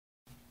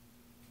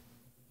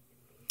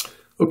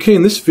Okay,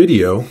 in this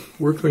video,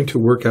 we're going to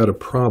work out a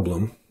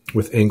problem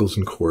with angles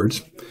and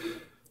chords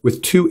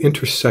with two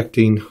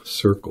intersecting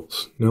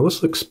circles. Now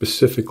let's look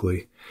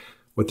specifically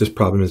what this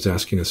problem is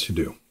asking us to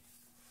do.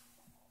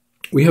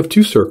 We have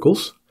two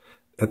circles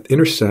that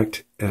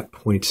intersect at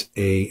points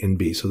A and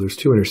B. So there's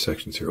two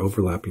intersections here,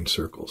 overlapping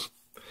circles.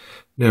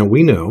 Now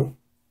we know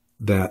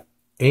that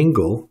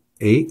angle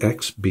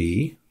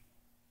AXB,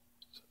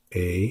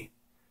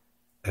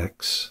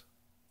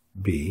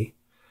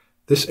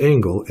 this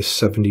angle is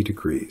 70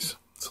 degrees.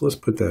 So let's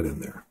put that in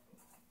there.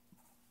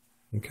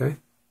 Okay.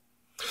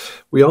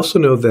 We also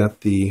know that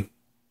the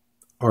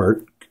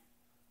arc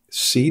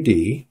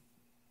CD,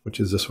 which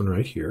is this one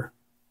right here,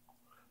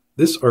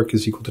 this arc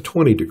is equal to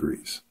 20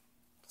 degrees.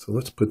 So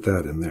let's put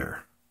that in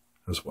there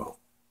as well.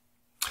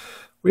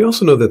 We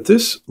also know that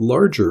this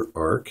larger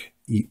arc,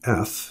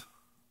 EF,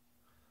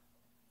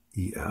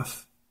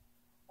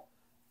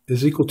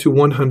 is equal to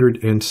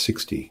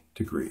 160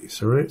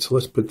 degrees. All right, so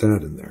let's put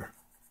that in there.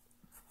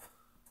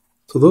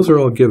 So those are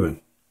all given.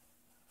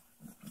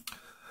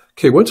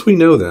 Okay, once we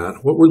know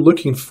that, what we're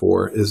looking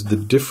for is the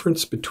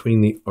difference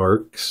between the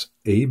arcs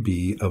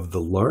AB of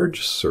the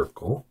large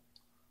circle,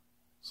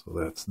 so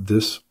that's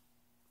this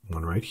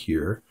one right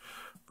here,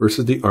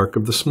 versus the arc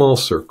of the small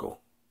circle.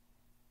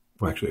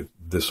 Well, actually,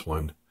 this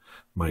one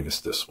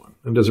minus this one.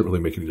 It doesn't really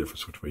make any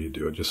difference which way you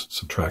do it. Just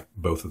subtract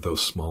both of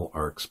those small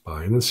arcs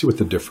by, and then see what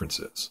the difference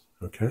is,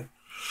 okay?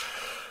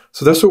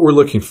 So that's what we're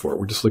looking for.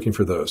 We're just looking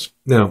for those.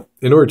 Now,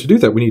 in order to do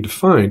that, we need to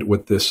find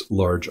what this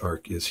large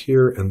arc is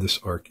here and this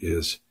arc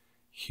is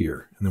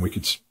here. And then we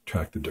could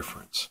subtract the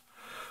difference.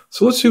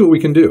 So let's see what we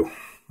can do.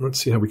 Let's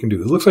see how we can do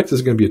this. It looks like this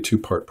is going to be a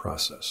two-part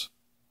process.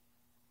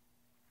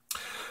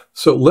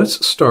 So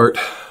let's start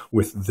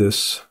with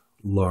this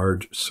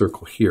large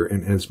circle here.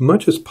 And as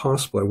much as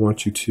possible, I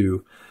want you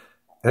to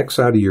erase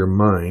out of your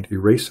mind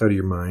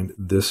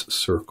this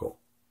circle.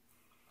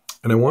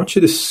 And I want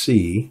you to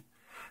see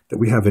that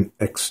we have an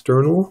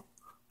external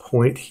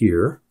point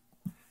here,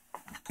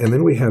 and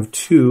then we have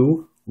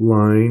two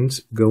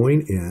lines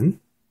going in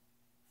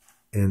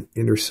and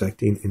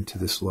intersecting into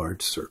this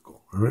large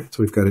circle. All right,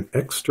 so we've got an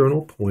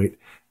external point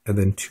and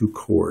then two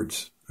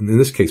chords, and in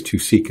this case, two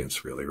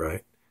secants, really,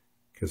 right?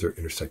 Because they're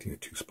intersecting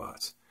at two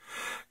spots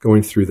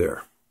going through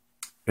there.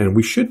 And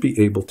we should be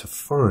able to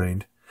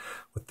find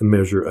what the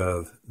measure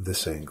of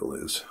this angle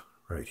is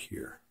right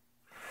here.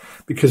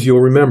 Because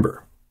you'll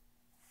remember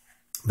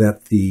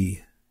that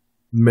the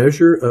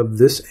measure of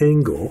this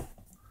angle,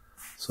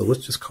 so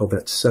let's just call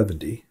that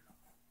 70,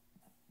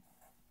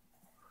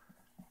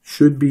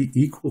 should be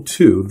equal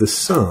to the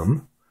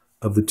sum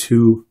of the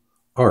two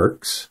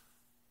arcs,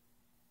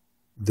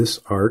 this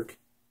arc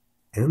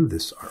and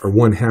this arc, or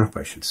 1/2,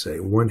 I should say,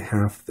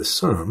 1/2 the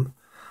sum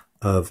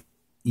of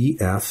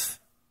EF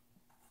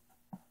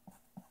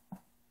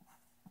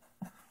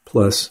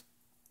plus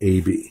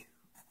AB.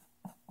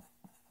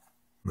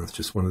 That's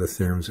just one of the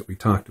theorems that we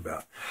talked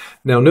about.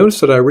 Now notice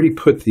that I already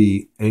put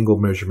the angle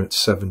measurement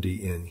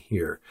 70 in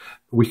here.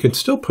 We can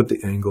still put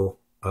the angle,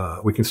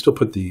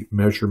 the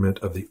measurement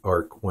of the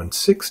arc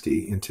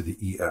 160 into the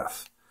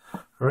EF.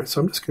 All right, so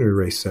I'm just going to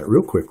erase that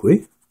real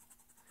quickly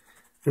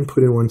and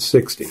put in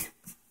 160.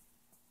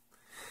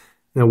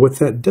 Now what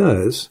that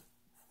does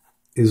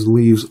is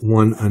leaves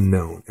one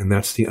unknown, and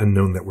that's the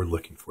unknown that we're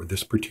looking for,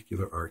 this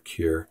particular arc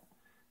here,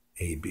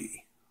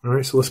 AB. All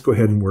right, so let's go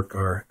ahead and work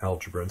our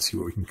algebra and see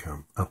what we can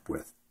come up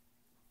with.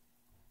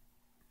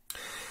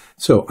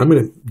 So I'm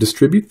going to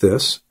distribute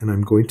this, and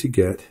I'm going to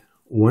get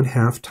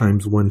 1/2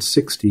 times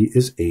 160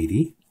 is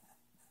 80.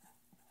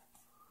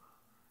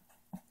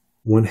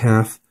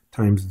 1/2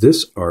 times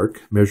this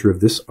arc, measure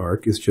of this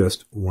arc, is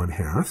just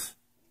 1/2.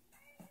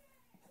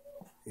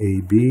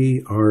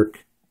 AB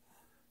arc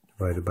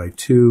divided by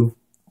 2,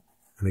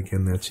 and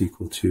again that's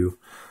equal to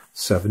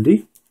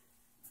 70.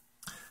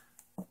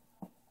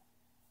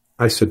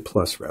 I said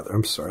plus, rather.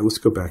 I'm sorry. Let's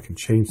go back and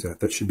change that.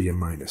 That should be a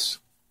minus.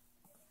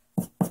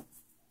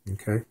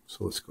 Okay,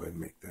 so let's go ahead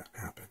and make that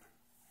happen.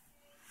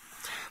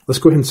 Let's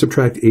go ahead and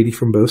subtract 80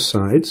 from both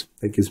sides.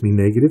 That gives me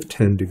negative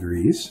 10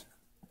 degrees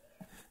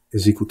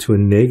is equal to a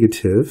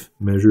negative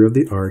measure of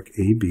the arc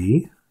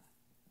AB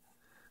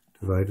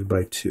divided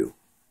by 2.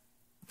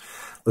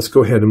 Let's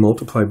go ahead and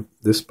multiply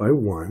this by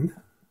 1.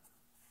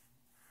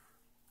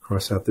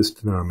 Cross out this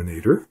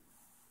denominator.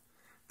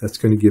 That's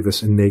going to give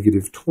us a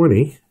negative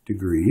 20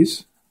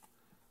 degrees,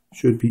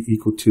 should be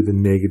equal to the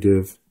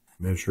negative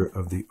measure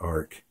of the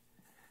arc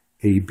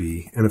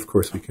AB. And of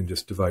course, we can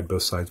just divide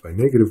both sides by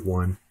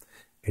 -1,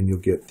 and you'll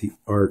get the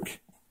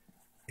arc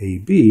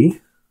AB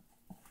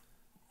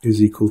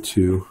is equal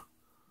to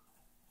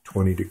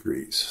 20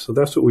 degrees. So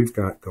that's what we've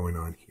got going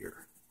on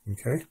here,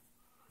 okay?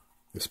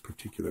 This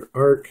particular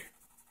arc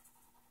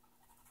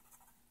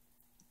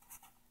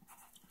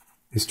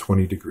is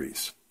 20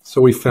 degrees.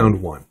 So we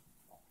found one.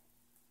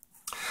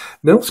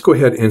 Now let's go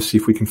ahead and see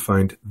if we can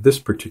find this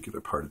particular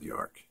part of the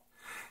arc.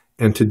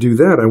 And to do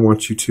that, I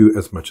want you to,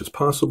 as much as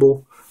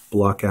possible,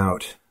 block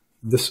out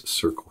this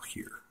circle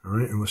here. All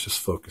right, and let's just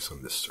focus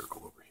on this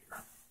circle over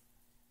here.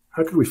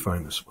 How could we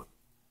find this one?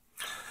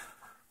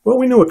 Well,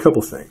 we know a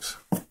couple things.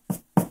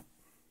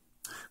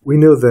 We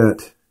know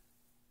that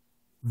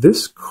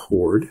this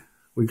chord,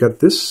 we got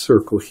this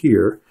circle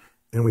here,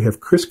 and we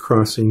have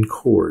crisscrossing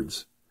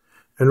chords.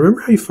 And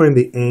remember how you find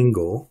the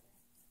angle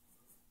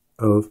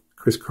of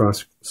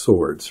crisscross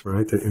swords,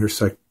 right? That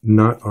intersect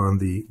not on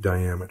the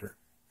diameter.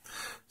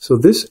 So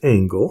this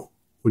angle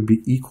would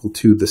be equal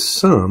to the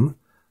sum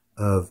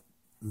of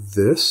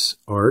this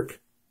arc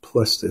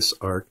plus this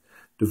arc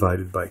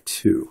divided by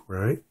 2,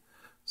 right?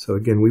 So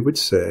again, we would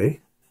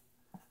say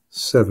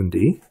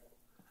 70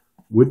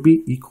 would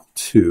be equal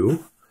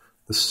to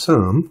the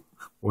sum,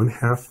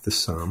 1/2 the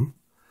sum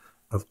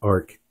of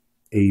arc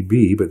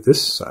AB, but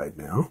this side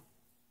now,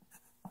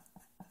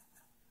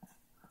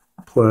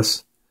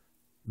 plus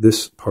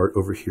this part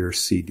over here,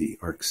 CD,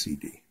 arc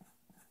CD.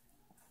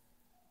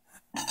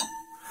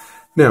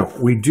 Now,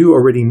 we do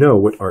already know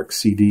what arc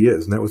CD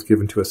is, and that was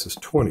given to us as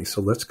 20.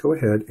 So let's go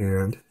ahead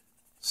and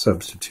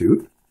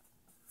substitute.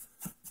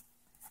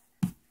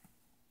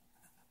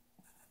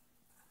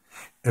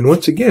 And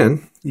once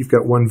again, you've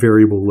got one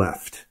variable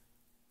left,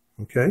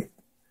 okay,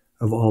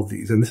 of all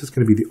these. And this is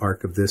going to be the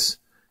arc of this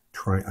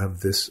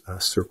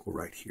circle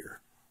right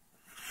here.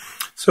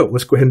 So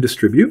let's go ahead and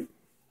distribute.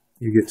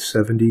 You get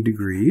 70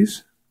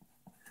 degrees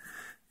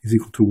is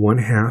equal to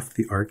 1/2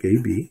 the arc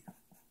AB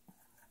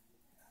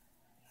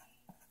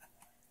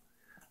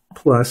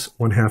plus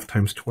 1/2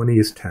 times 20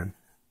 is 10.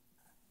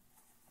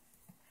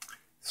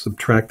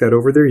 Subtract that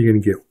over there, you're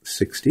going to get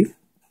 60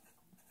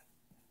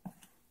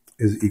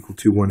 is equal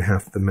to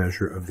 1/2 the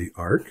measure of the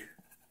arc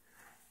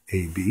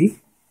AB.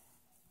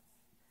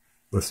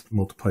 Let's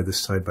multiply this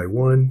side by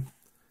 1,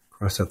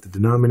 cross out the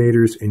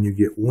denominators, and you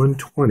get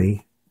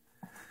 120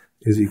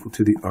 is equal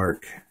to the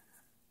arc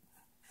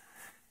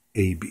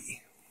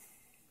AB.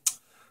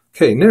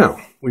 Okay, now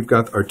we've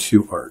got our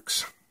two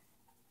arcs.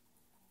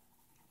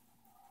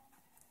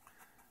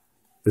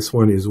 This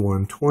one is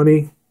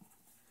 120.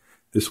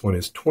 This one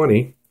is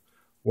 20.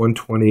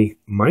 120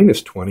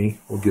 minus 20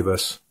 will give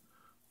us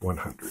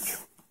 100.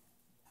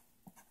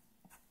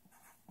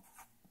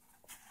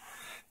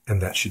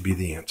 And that should be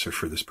the answer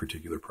for this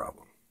particular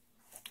problem.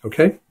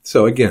 Okay,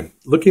 so again,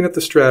 looking at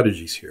the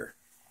strategies here.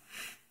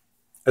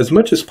 As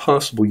much as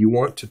possible, you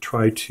want to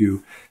try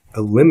to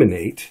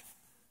eliminate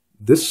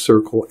this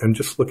circle and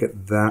just look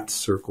at that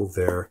circle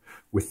there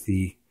with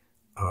the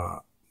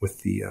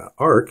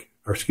arc,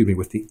 or excuse me,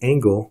 with the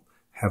angle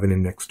having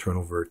an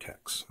external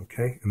vertex,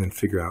 okay? And then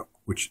figure out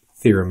which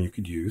theorem you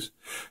could use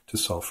to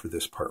solve for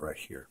this part right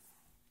here.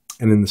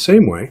 And in the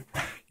same way,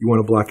 you want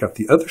to block out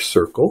the other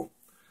circle,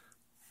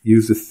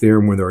 use the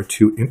theorem where there are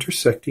two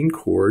intersecting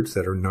chords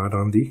that are not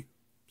on the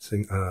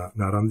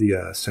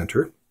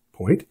center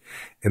point,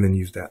 and then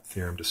use that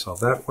theorem to solve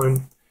that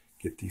one.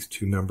 Get these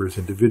two numbers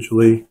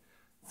individually,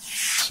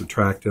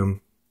 subtract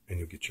them, and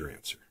you'll get your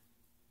answer.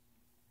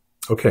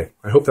 Okay,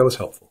 I hope that was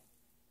helpful.